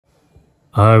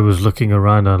I was looking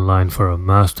around online for a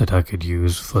mouse that I could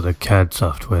use for the CAD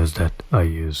softwares that I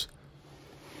use,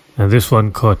 and this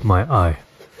one caught my eye.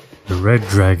 The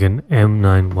Redragon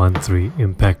M913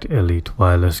 Impact Elite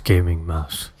Wireless Gaming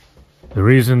Mouse. The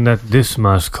reason that this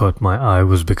mouse caught my eye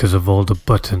was because of all the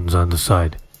buttons on the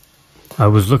side. I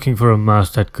was looking for a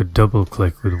mouse that could double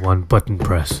click with one button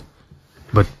press,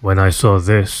 but when I saw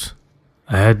this,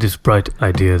 I had this bright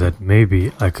idea that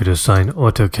maybe I could assign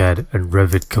AutoCAD and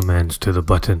Revit commands to the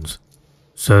buttons,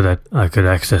 so that I could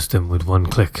access them with one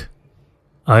click.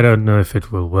 I don't know if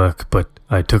it will work, but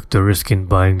I took the risk in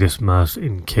buying this mouse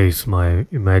in case my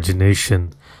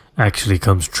imagination actually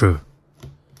comes true.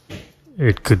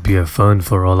 It could be a phone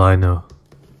for all I know.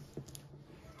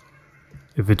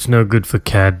 If it's no good for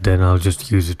CAD, then I'll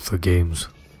just use it for games.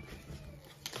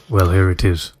 Well, here it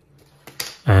is.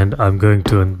 And I'm going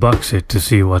to unbox it to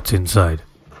see what's inside.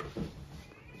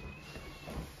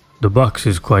 The box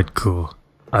is quite cool.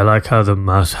 I like how the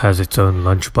mouse has its own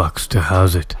lunchbox to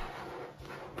house it.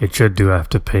 It should do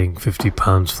after paying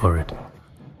 £50 for it.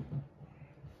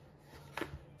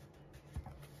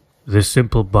 This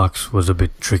simple box was a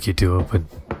bit tricky to open.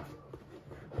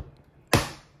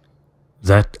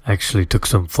 That actually took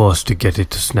some force to get it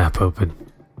to snap open.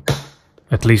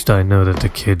 At least I know that the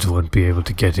kids won't be able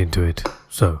to get into it,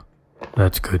 so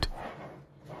that's good.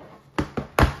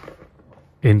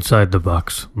 Inside the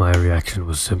box, my reaction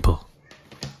was simple.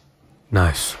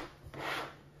 Nice.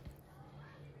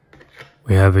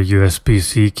 We have a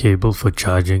USB-C cable for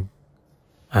charging,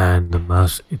 and the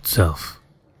mouse itself.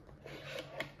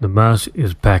 The mouse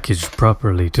is packaged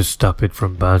properly to stop it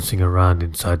from bouncing around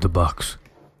inside the box.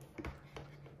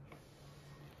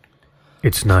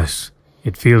 It's nice.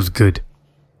 It feels good.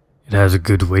 It has a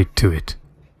good weight to it.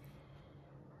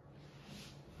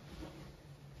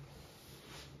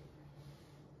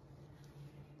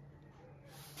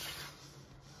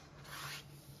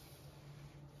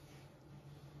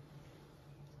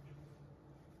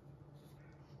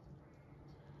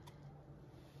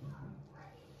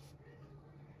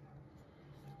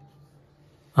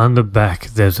 On the back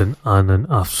there's an on and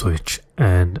off switch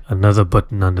and another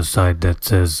button on the side that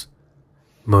says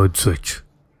mode switch.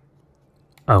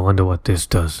 I wonder what this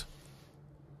does.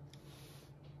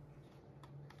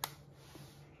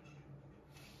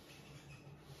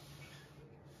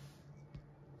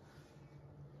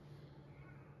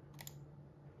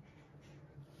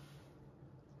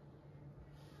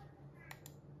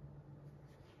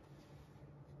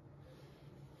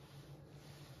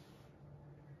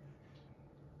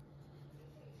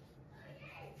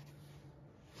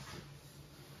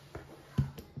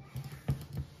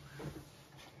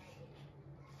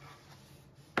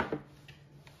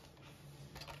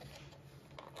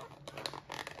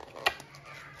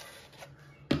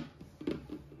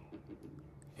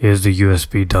 Here's the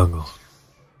USB dongle.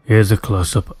 Here's a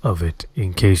close-up of it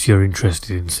in case you're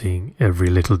interested in seeing every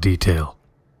little detail.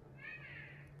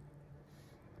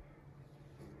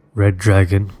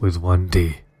 Redragon with one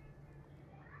D.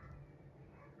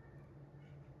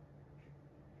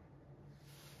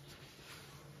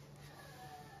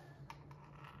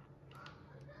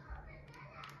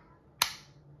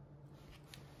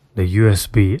 The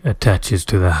USB attaches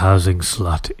to the housing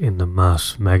slot in the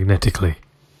mouse magnetically.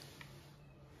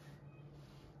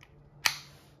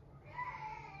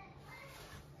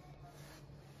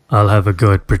 I'll have a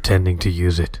go at pretending to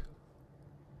use it.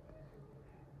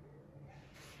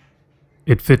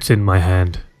 It fits in my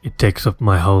hand. It takes up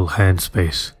my whole hand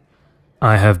space.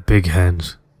 I have big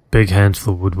hands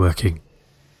for woodworking.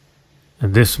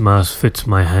 And this mouse fits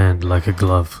my hand like a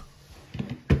glove.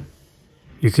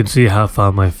 You can see how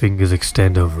far my fingers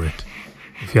extend over it.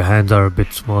 If your hands are a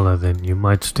bit smaller, then you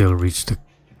might still reach the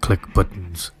click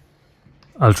buttons.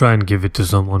 I'll try and give it to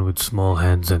someone with small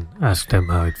hands and ask them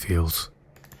how it feels.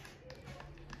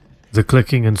 The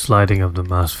clicking and sliding of the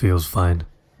mouse feels fine.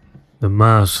 The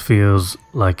mouse feels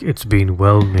like it's been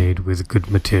well made with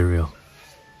good material.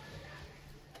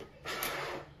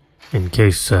 In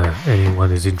case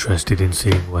anyone is interested in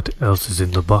seeing what else is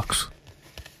in the box.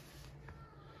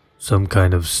 Some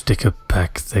kind of sticker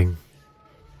pack thing.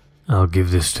 I'll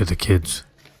give this to the kids.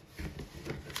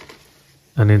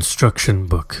 An instruction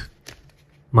book.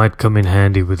 Might come in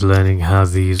handy with learning how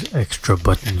these extra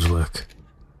buttons work.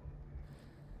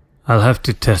 I'll have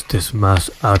to test this mouse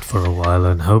out for a while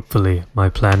and hopefully my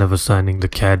plan of assigning the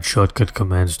CAD shortcut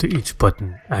commands to each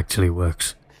button actually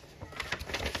works.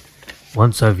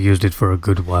 Once I've used it for a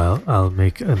good while, I'll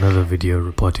make another video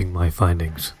reporting my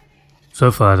findings.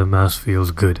 So far the mouse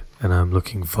feels good and I'm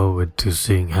looking forward to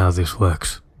seeing how this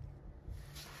works.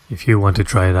 If you want to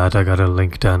try it out, I got a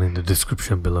link down in the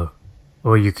description below.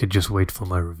 Or you could just wait for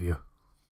my review.